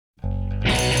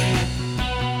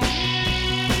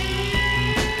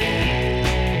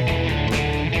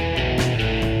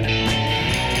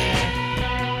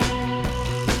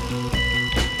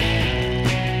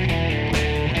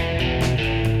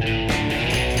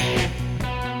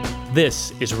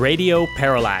This is Radio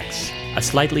Parallax, a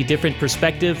slightly different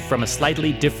perspective from a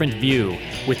slightly different view,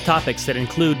 with topics that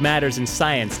include matters in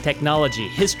science, technology,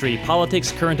 history,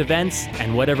 politics, current events,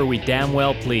 and whatever we damn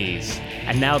well please.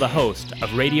 And now the host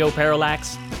of Radio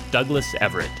Parallax, Douglas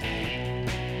Everett.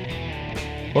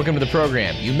 Welcome to the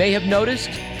program. You may have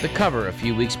noticed the cover a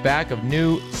few weeks back of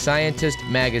New Scientist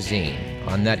magazine.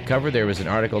 On that cover, there was an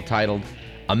article titled,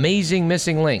 Amazing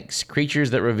Missing Links,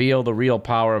 Creatures That Reveal the Real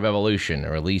Power of Evolution,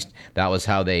 or at least that was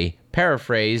how they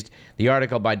paraphrased the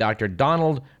article by Dr.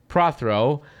 Donald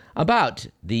Prothero about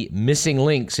the missing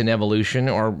links in evolution,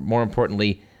 or more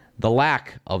importantly, the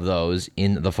lack of those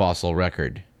in the fossil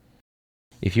record.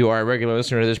 If you are a regular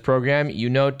listener to this program, you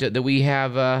note that we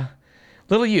have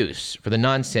little use for the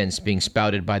nonsense being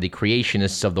spouted by the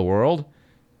creationists of the world.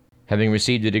 Having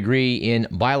received a degree in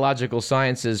biological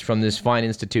sciences from this fine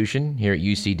institution here at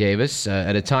UC Davis,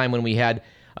 at a time when we had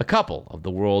a couple of the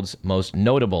world's most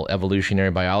notable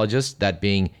evolutionary biologists, that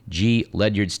being G.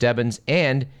 Ledyard Stebbins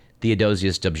and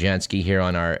Theodosius Dobzhansky here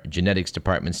on our genetics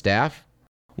department staff,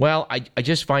 well, I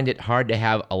just find it hard to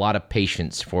have a lot of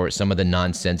patience for some of the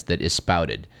nonsense that is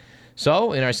spouted.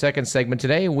 So, in our second segment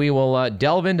today, we will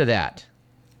delve into that.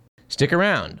 Stick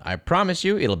around. I promise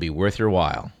you it'll be worth your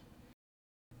while.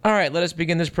 All right, let us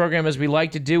begin this program as we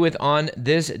like to do with On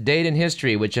This Date in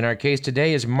History, which in our case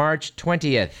today is March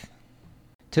 20th.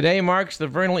 Today marks the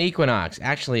vernal equinox.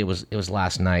 Actually, it was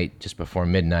last night, just before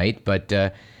midnight, but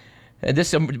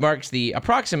this marks the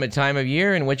approximate time of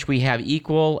year in which we have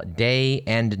equal day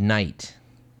and night.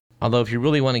 Although if you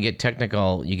really want to get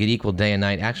technical, you get equal day and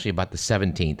night actually about the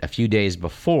 17th, a few days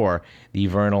before the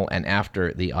vernal and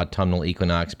after the autumnal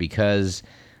equinox, because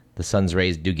the sun's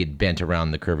rays do get bent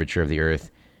around the curvature of the earth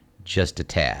just a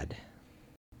tad.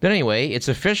 But anyway, it's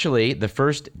officially the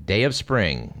first day of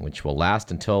spring, which will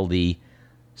last until the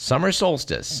summer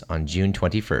solstice on June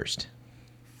 21st.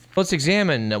 Let's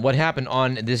examine what happened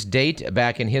on this date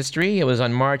back in history. It was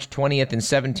on March 20th in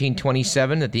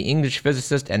 1727 that the English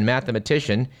physicist and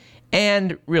mathematician,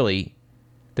 and really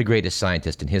the greatest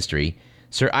scientist in history,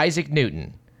 Sir Isaac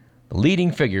Newton, the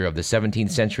leading figure of the 17th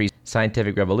century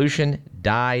scientific revolution,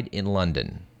 died in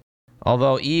London.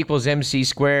 Although E equals mc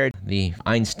squared, the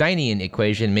Einsteinian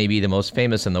equation may be the most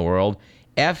famous in the world,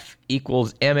 F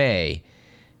equals ma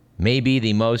may be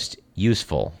the most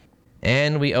useful.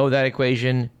 And we owe that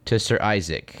equation to Sir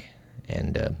Isaac.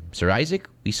 And Sir Isaac,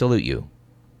 we salute you.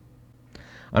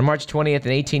 On March 20th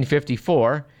in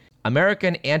 1854,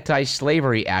 American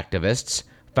anti-slavery activists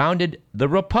founded the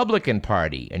Republican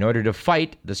Party in order to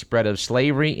fight the spread of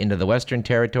slavery into the western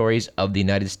territories of the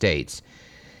United States.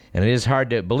 And it is hard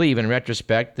to believe in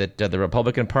retrospect that the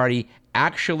Republican Party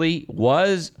actually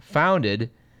was founded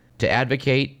to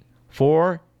advocate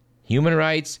for human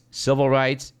rights, civil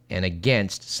rights, and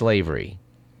against slavery.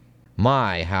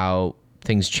 My, how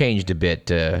things changed a bit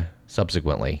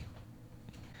subsequently.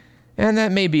 And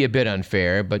that may be a bit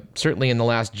unfair, but certainly in the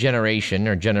last generation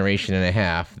or generation and a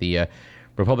half, the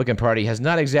Republican Party has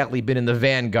not exactly been in the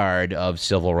vanguard of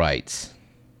civil rights.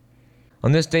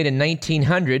 On this date in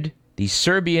 1900, the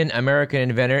Serbian-American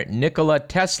inventor Nikola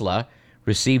Tesla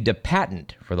received a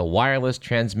patent for the wireless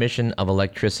transmission of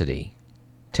electricity.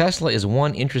 Tesla is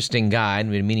one interesting guy, and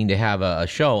we've been meaning to have a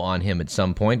show on him at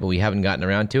some point, but we haven't gotten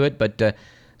around to it. But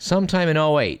sometime in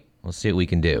 2008, we'll see what we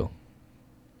can do.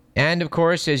 And, of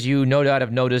course, as you no doubt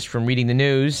have noticed from reading the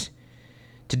news,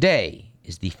 today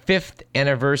is the 5th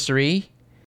anniversary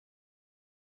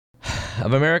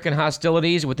of American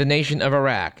hostilities with the nation of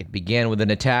Iraq. It began with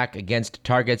an attack against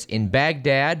targets in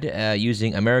Baghdad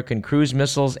using American cruise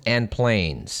missiles and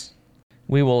planes.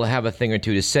 We will have a thing or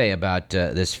two to say about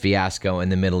this fiasco in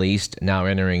the Middle East, now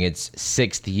entering its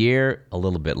 6th year, a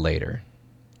little bit later.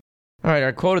 All right,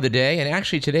 our quote of the day, and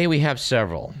actually today we have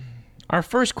several. Our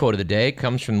first quote of the day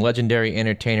comes from legendary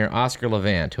entertainer Oscar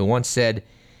Levant, who once said,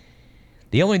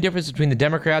 "The only difference between the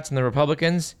Democrats and the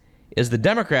Republicans is the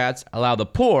Democrats allow the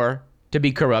poor to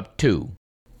be corrupt too."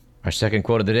 Our second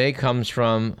quote of the day comes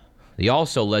from the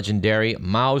also legendary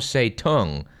Mao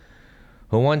Zedong,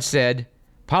 who once said,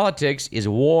 "Politics is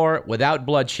war without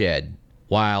bloodshed,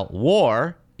 while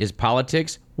war is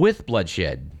politics with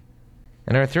bloodshed."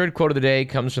 And our third quote of the day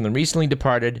comes from the recently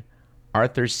departed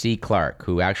Arthur C. Clarke,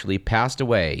 who actually passed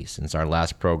away since our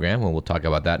last program, and we'll talk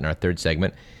about that in our third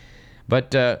segment.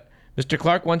 But Mr.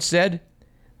 Clarke once said,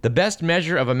 "The best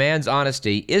measure of a man's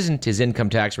honesty isn't his income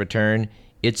tax return,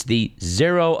 it's the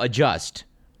zero adjust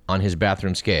on his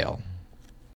bathroom scale."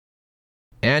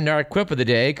 And our quip of the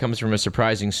day comes from a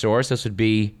surprising source. This would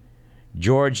be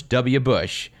George W.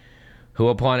 Bush, who,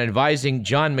 upon advising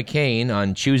John McCain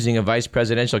on choosing a vice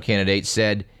presidential candidate,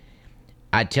 said,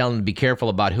 I'd tell him to be careful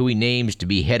about who he names to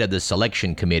be head of the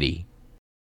selection committee.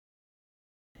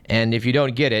 And if you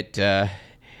don't get it,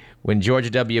 when George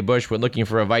W. Bush went looking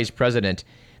for a vice president,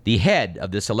 the head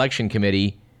of the selection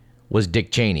committee was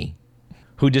Dick Cheney,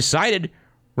 who decided,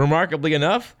 remarkably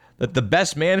enough, that the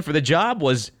best man for the job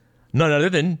was none other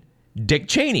than Dick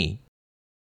Cheney.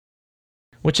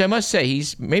 Which I must say,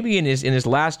 he's maybe in his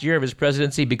last year of his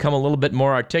presidency become a little bit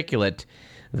more articulate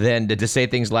than to say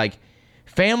things like,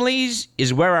 "Families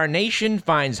is where our nation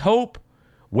finds hope,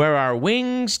 where our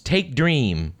wings take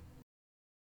dream."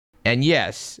 And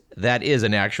yes, that is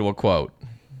an actual quote.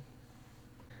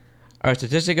 Our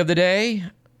statistic of the day,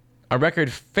 a record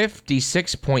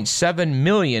 56.7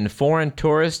 million foreign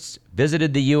tourists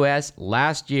visited the U.S.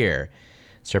 last year,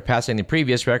 surpassing the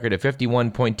previous record of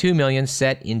 51.2 million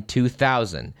set in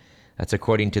 2000. That's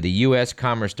according to the U.S.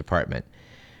 Commerce Department.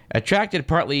 Attracted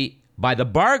partly by the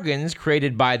bargains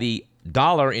created by the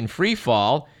dollar in free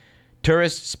fall,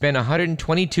 tourists spent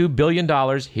 $122 billion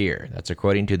here. That's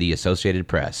according to the Associated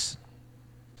Press.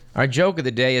 Our joke of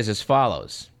the day is as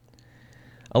follows.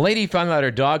 A lady found out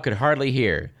her dog could hardly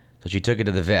hear, so she took it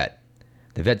to the vet.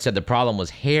 The vet said the problem was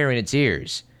hair in its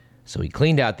ears. So he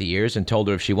cleaned out the ears and told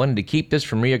her if she wanted to keep this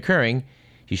from reoccurring,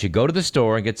 she should go to the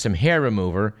store and get some hair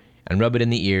remover and rub it in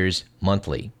the ears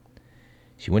monthly.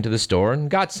 She went to the store and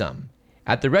got some.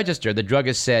 At the register, the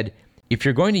druggist said, "If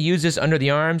you're going to use this under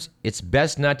the arms, it's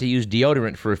best not to use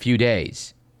deodorant for a few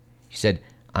days." She said,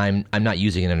 I'm not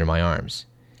using it under my arms.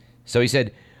 So he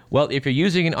said, "Well, if you're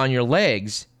using it on your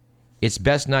legs, it's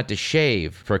best not to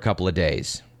shave for a couple of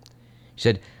days." She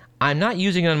said, "I'm not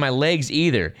using it on my legs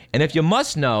either, and if you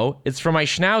must know, it's for my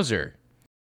schnauzer."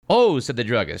 "Oh," said the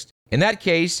druggist, "in that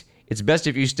case, it's best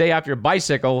if you stay off your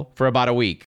bicycle for about a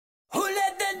week." Who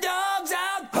let the dogs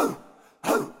out? Who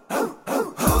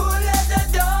let the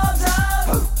dogs out?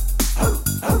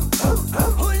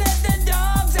 Who let the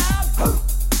dogs out?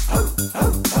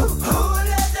 Who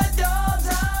let the dogs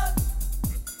out?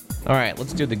 All right,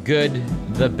 let's do the good,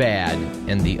 the bad,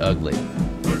 and the ugly.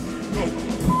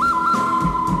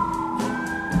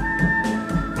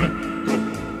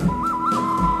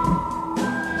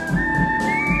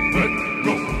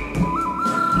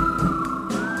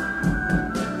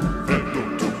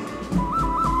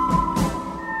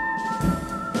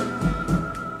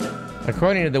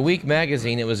 According to The Week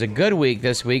magazine, it was a good week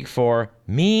this week for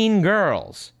mean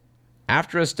girls,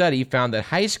 after a study found that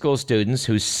high school students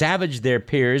who savaged their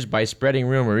peers by spreading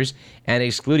rumors and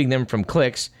excluding them from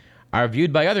cliques are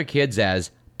viewed by other kids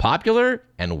as popular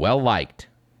and well-liked.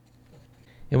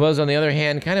 It was, on the other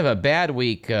hand, kind of a bad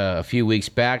week a few weeks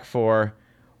back for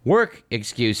work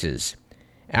excuses,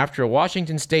 after a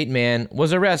Washington state man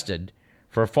was arrested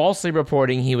for falsely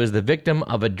reporting he was the victim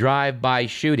of a drive-by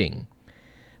shooting.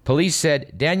 Police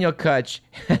said Daniel Kutch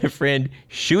had a friend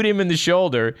shoot him in the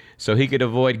shoulder so he could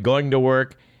avoid going to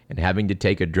work and having to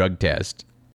take a drug test.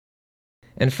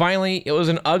 And finally, it was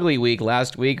an ugly week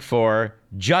last week for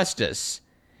justice,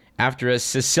 after a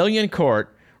Sicilian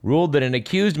court ruled that an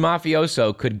accused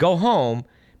mafioso could go home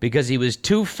because he was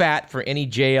too fat for any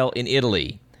jail in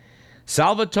Italy.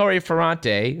 Salvatore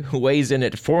Ferrante, who weighs in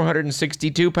at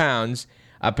 462 pounds,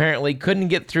 apparently couldn't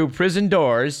get through prison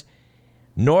doors,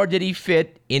 nor did he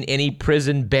fit in any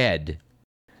prison bed.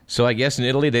 So I guess in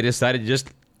Italy they decided to just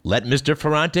let Mr.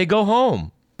 Ferrante go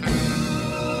home.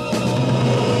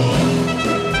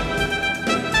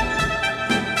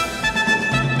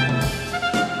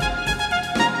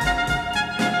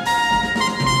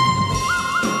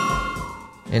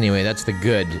 Anyway, that's the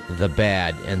good, the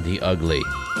bad, and the ugly.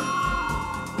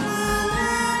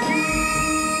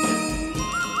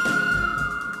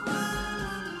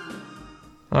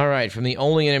 All right, from the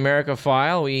Only in America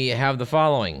file, we have the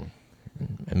following.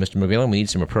 And Mr. McGillen, we need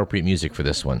some appropriate music for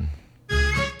this one.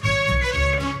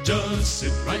 Just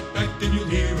sit right back and you'll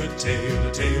hear a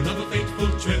tale of a fateful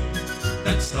trip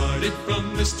that started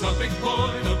from this tropic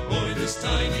point aboard this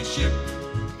tiny ship.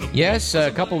 Yes, a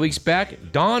couple weeks back,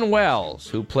 Dawn Wells,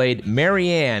 who played Mary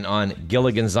Ann on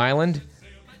Gilligan's Island,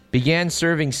 began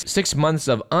serving 6 months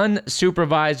of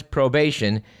unsupervised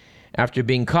probation after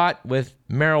being caught with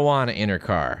marijuana in her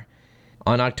car.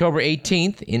 On October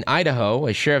 18th, in Idaho,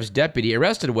 a sheriff's deputy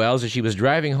arrested Wells as she was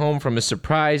driving home from a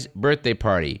surprise birthday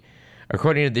party.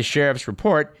 According to the sheriff's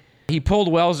report, he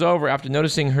pulled Wells over after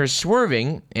noticing her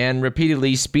swerving and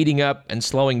repeatedly speeding up and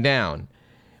slowing down.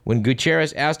 When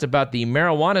Gutierrez asked about the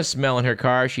marijuana smell in her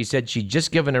car, she said she'd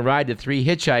just given a ride to 3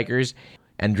 hitchhikers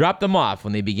and dropped them off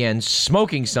when they began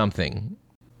smoking something.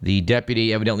 The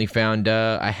deputy evidently found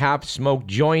a half-smoked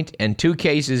joint and 2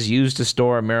 cases used to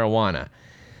store marijuana.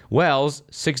 Wells,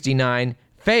 69,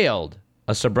 failed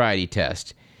a sobriety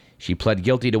test. She pled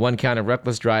guilty to 1 count of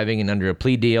reckless driving, and under a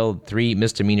plea deal, 3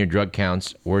 misdemeanor drug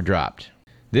counts were dropped.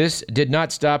 This did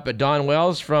not stop Dawn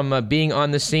Wells from being on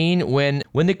the scene when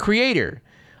the creator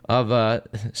of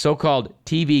so-called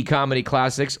TV comedy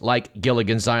classics like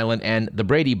Gilligan's Island and The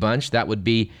Brady Bunch, that would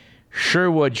be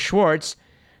Sherwood Schwartz,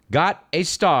 got a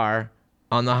star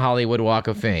on the Hollywood Walk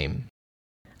of Fame.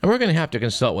 And we're going to have to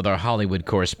consult with our Hollywood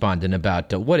correspondent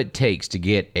about what it takes to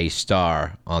get a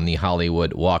star on the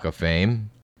Hollywood Walk of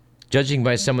Fame. Judging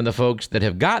by some of the folks that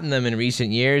have gotten them in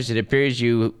recent years, it appears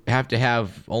you have to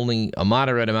have only a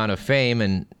moderate amount of fame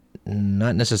and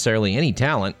not necessarily any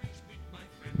talent.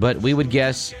 But we would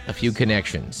guess a few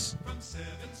connections.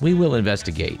 We will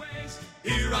investigate.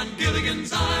 Here on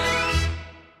Gilligan's Island.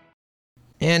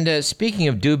 And speaking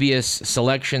of dubious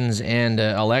selections and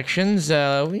elections,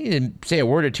 we need to say a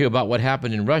word or two about what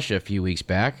happened in Russia a few weeks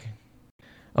back.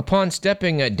 Upon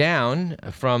stepping down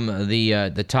from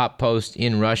the top post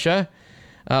in Russia,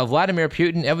 Vladimir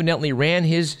Putin evidently ran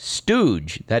his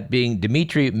stooge, that being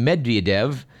Dmitry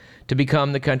Medvedev, to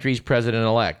become the country's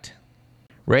president-elect.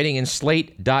 Writing in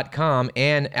Slate.com,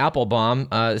 Ann Applebaum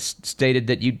stated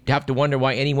that you'd have to wonder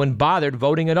why anyone bothered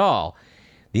voting at all.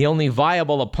 The only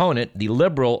viable opponent, the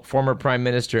liberal former Prime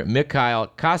Minister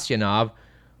Mikhail Kasyanov,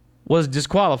 was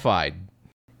disqualified.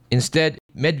 Instead,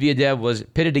 Medvedev was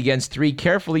pitted against 3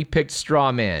 carefully picked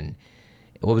straw men,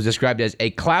 what was described as a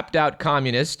clapped-out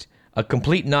communist, a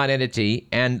complete non-entity,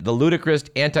 and the ludicrous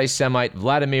anti-Semite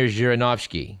Vladimir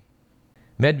Zhirinovsky.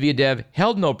 Medvedev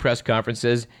held no press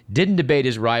conferences, didn't debate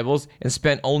his rivals, and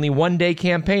spent only 1 day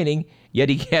campaigning, yet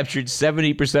he captured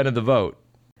 70% of the vote.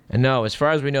 And no, as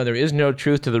far as we know, there is no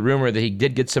truth to the rumor that he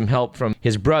did get some help from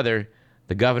his brother,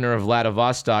 the governor of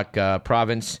Vladivostok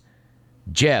province,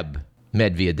 Jeb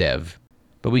Medvedev.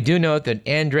 But we do note that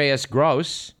Andreas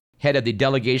Gross, head of the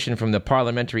delegation from the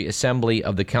Parliamentary Assembly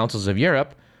of the Councils of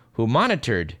Europe, who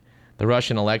monitored the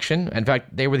Russian election, in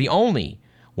fact, they were the only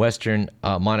Western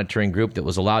monitoring group that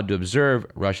was allowed to observe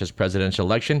Russia's presidential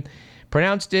election,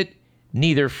 pronounced it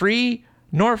neither free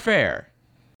nor fair.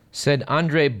 Said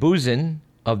Andrei Buzyn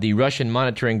of the Russian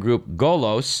monitoring group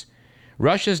Golos,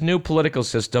 Russia's new political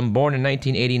system, born in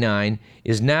 1989,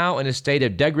 is now in a state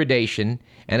of degradation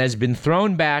and has been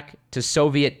thrown back to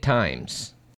Soviet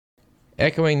times.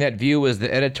 Echoing that view was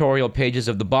the editorial pages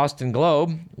of the Boston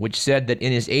Globe, which said that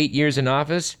in his 8 years in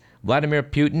office, Vladimir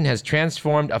Putin has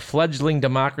transformed a fledgling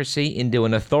democracy into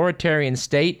an authoritarian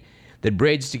state that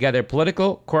braids together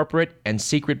political, corporate, and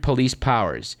secret police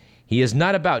powers. He is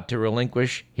not about to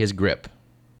relinquish his grip.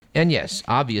 And yes,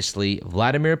 obviously,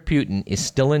 Vladimir Putin is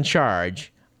still in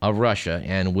charge of Russia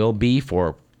and will be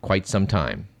for quite some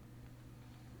time.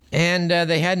 And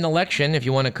they had an election, if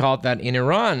you want to call it that, in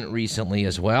Iran recently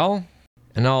as well.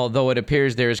 And although it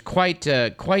appears there is quite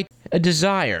a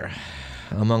desire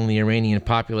among the Iranian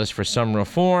populace for some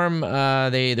reform,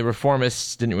 the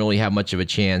reformists didn't really have much of a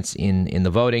chance in the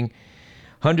voting.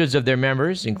 Hundreds of their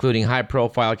members, including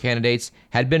high-profile candidates,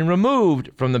 had been removed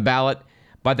from the ballot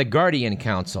by the Guardian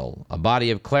Council, a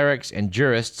body of clerics and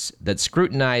jurists that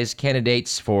scrutinize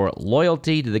candidates for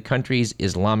loyalty to the country's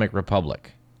Islamic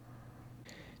Republic.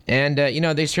 And,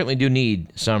 they certainly do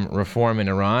need some reform in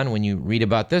Iran when you read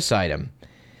about this item.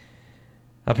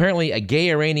 Apparently, a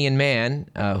gay Iranian man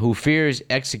who fears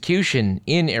execution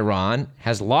in Iran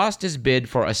has lost his bid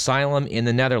for asylum in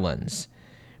the Netherlands.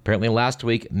 Apparently last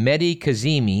week, Mehdi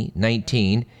Kazemi,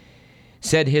 19,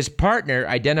 said his partner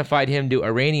identified him to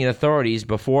Iranian authorities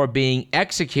before being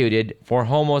executed for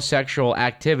homosexual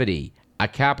activity, a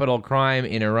capital crime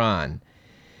in Iran.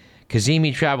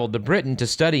 Kazemi traveled to Britain to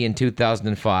study in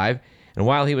 2005, and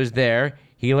while he was there,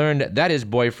 he learned that his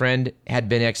boyfriend had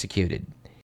been executed.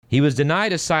 He was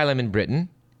denied asylum in Britain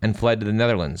and fled to the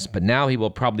Netherlands, but now he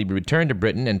will probably be returned to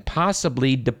Britain and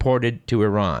possibly deported to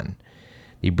Iran.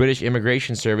 The British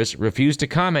Immigration Service refused to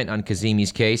comment on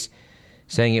Kazemi's case,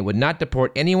 saying it would not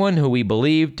deport anyone who we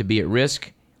believe to be at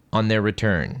risk on their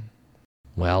return.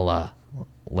 Well,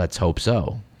 let's hope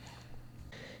so.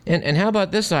 And how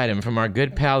about this item from our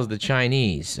good pals the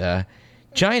Chinese?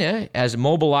 China has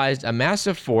mobilized a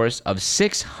massive force of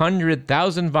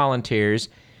 600,000 volunteers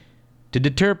to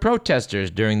deter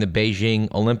protesters during the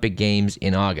Beijing Olympic Games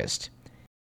in August.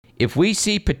 If we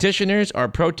see petitioners or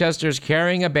protesters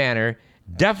carrying a banner,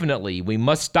 definitely we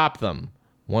must stop them,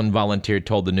 one volunteer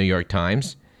told the New York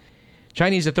Times.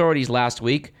 Chinese authorities last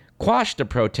week quashed a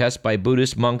protest by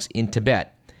Buddhist monks in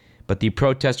Tibet, but the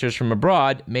protesters from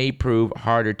abroad may prove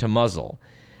harder to muzzle.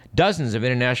 Dozens of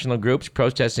international groups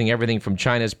protesting everything from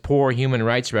China's poor human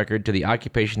rights record to the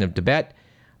occupation of Tibet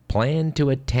plan to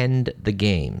attend the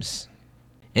Games.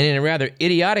 And in a rather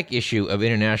idiotic issue of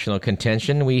international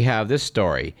contention, we have this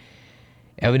story.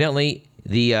 Evidently,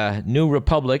 the new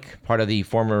republic, part of the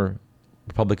former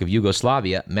Republic of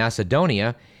Yugoslavia,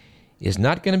 Macedonia, is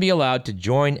not going to be allowed to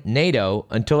join NATO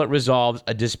until it resolves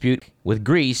a dispute with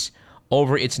Greece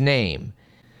over its name.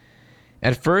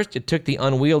 At first, it took the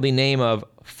unwieldy name of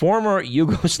Former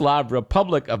Yugoslav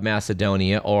Republic of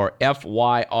Macedonia, or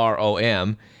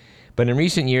FYROM, but in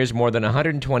recent years, more than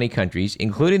 120 countries,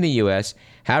 including the U.S.,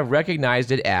 have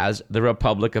recognized it as the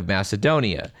Republic of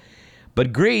Macedonia.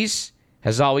 But Greece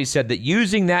has always said that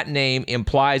using that name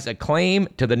implies a claim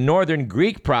to the northern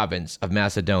Greek province of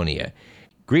Macedonia.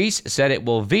 Greece said it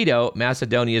will veto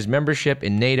Macedonia's membership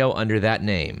in NATO under that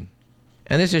name.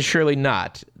 And this is surely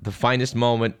not the finest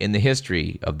moment in the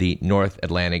history of the North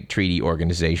Atlantic Treaty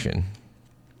Organization,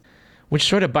 which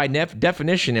sort of by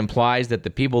definition implies that the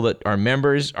people that are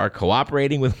members are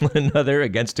cooperating with one another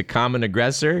against a common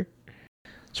aggressor.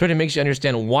 Sort of makes you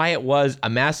understand why it was a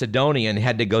Macedonian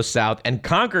had to go south and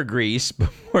conquer Greece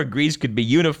before Greece could be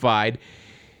unified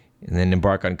and then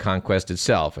embark on conquest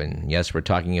itself. And yes, we're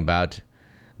talking about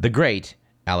the great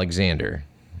Alexander.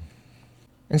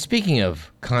 And speaking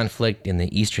of conflict in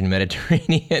the Eastern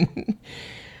Mediterranean,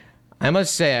 I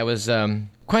must say I was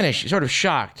sort of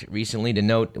shocked recently to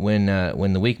note when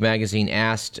the Week magazine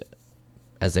asked,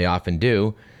 as they often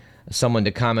do, someone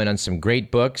to comment on some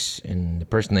great books, and the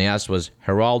person they asked was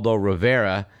Geraldo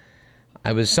Rivera.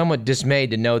 I was somewhat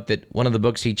dismayed to note that one of the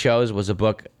books he chose was a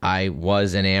book I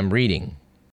was and am reading.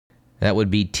 That would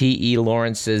be T.E.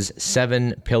 Lawrence's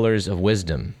 7 Pillars of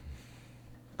Wisdom.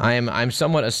 I'm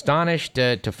somewhat astonished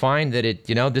to find that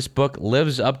this book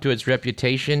lives up to its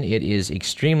reputation. It is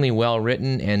extremely well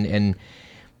written and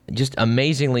just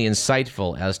amazingly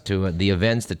insightful as to the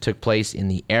events that took place in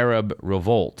the Arab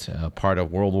Revolt, part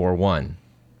of World War I.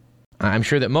 I'm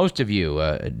sure that most of you,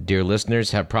 dear listeners,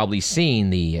 have probably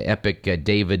seen the epic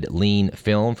David Lean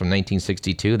film from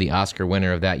 1962, the Oscar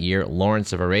winner of that year,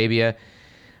 Lawrence of Arabia.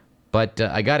 But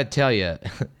I got to tell you,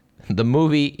 the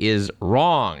movie is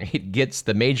wrong. It gets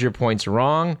the major points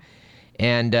wrong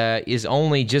and is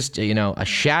only just, a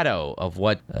shadow of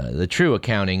what the true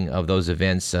accounting of those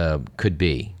events could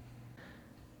be.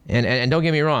 And don't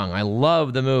get me wrong, I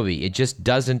love the movie. It just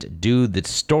doesn't do the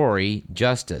story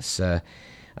justice.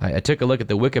 I took a look at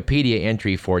the Wikipedia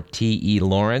entry for T.E.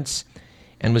 Lawrence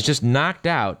and was just knocked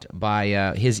out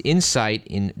by his insight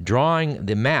in drawing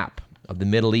the map of the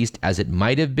Middle East as it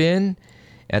might have been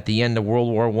at the end of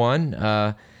World War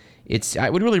I. I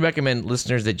would really recommend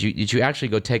listeners that you actually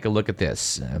go take a look at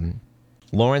this.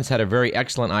 Lawrence had a very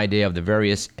excellent idea of the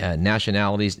various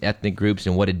nationalities, ethnic groups,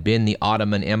 and what had been the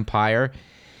Ottoman Empire.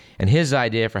 And his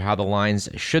idea for how the lines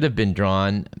should have been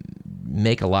drawn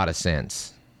make a lot of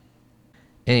sense.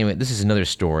 Anyway, this is another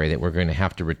story that we're going to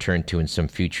have to return to in some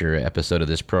future episode of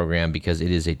this program because it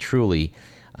is a truly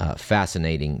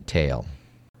fascinating tale,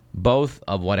 both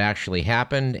of what actually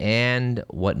happened and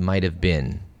what might have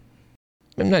been.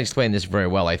 I'm not explaining this very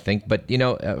well, I think, but,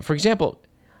 for example,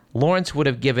 Lawrence would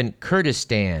have given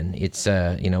Kurdistan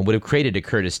would have created a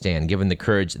Kurdistan, given the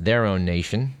Kurds their own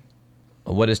nation.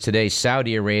 What is today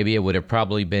Saudi Arabia would have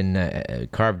probably been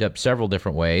carved up several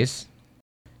different ways.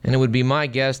 And it would be my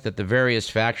guess that the various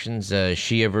factions,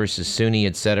 Shia versus Sunni,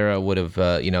 etc., would have,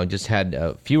 just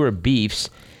had fewer beefs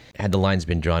had the lines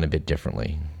been drawn a bit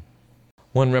differently.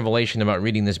 One revelation about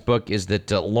reading this book is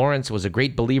that Lawrence was a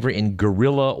great believer in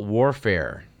guerrilla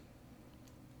warfare,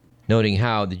 noting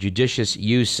how the judicious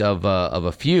use of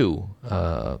a few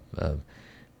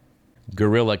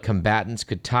guerrilla combatants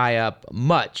could tie up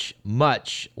much,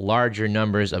 much larger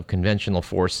numbers of conventional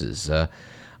forces.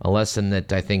 A lesson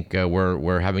that I think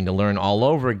we're having to learn all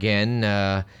over again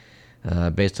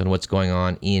based on what's going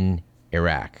on in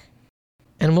Iraq.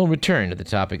 And we'll return to the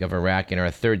topic of Iraq in our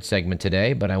third segment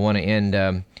today, but I want to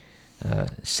end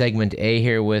segment A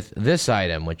here with this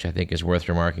item, which I think is worth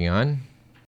remarking on.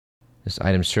 This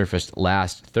item surfaced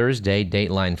last Thursday,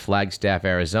 Dateline Flagstaff,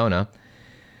 Arizona.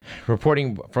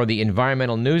 Reporting for the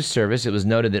Environmental News Service, it was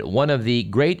noted that one of the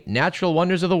great natural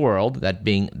wonders of the world, that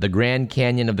being the Grand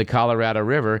Canyon of the Colorado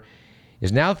River,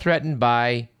 is now threatened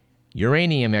by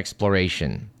uranium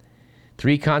exploration.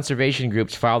 3 conservation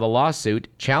groups filed a lawsuit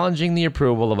challenging the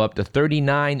approval of up to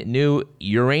 39 new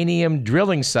uranium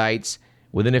drilling sites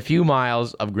within a few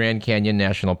miles of Grand Canyon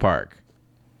National Park.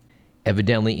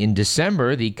 Evidently, in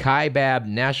December, the Kaibab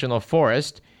National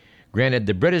Forest granted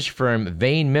the British firm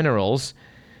Vein Minerals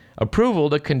approval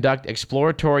to conduct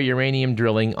exploratory uranium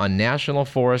drilling on national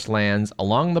forest lands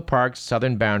along the park's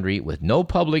southern boundary with no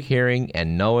public hearing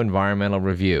and no environmental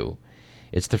review.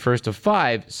 It's the first of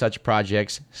 5 such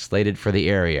projects slated for the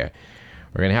area.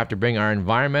 We're going to have to bring our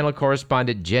environmental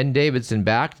correspondent Jen Davidson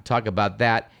back to talk about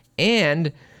that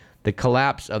and the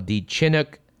collapse of the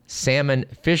Chinook salmon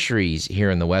fisheries here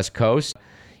in the West Coast,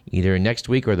 either next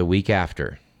week or the week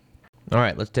after. All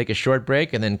right, let's take a short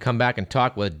break and then come back and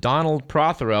talk with Donald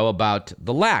Prothero about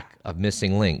the lack of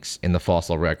missing links in the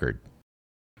fossil record.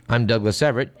 I'm Douglas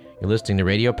Everett. You're listening to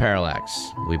Radio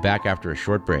Parallax. We'll be back after a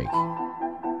short break.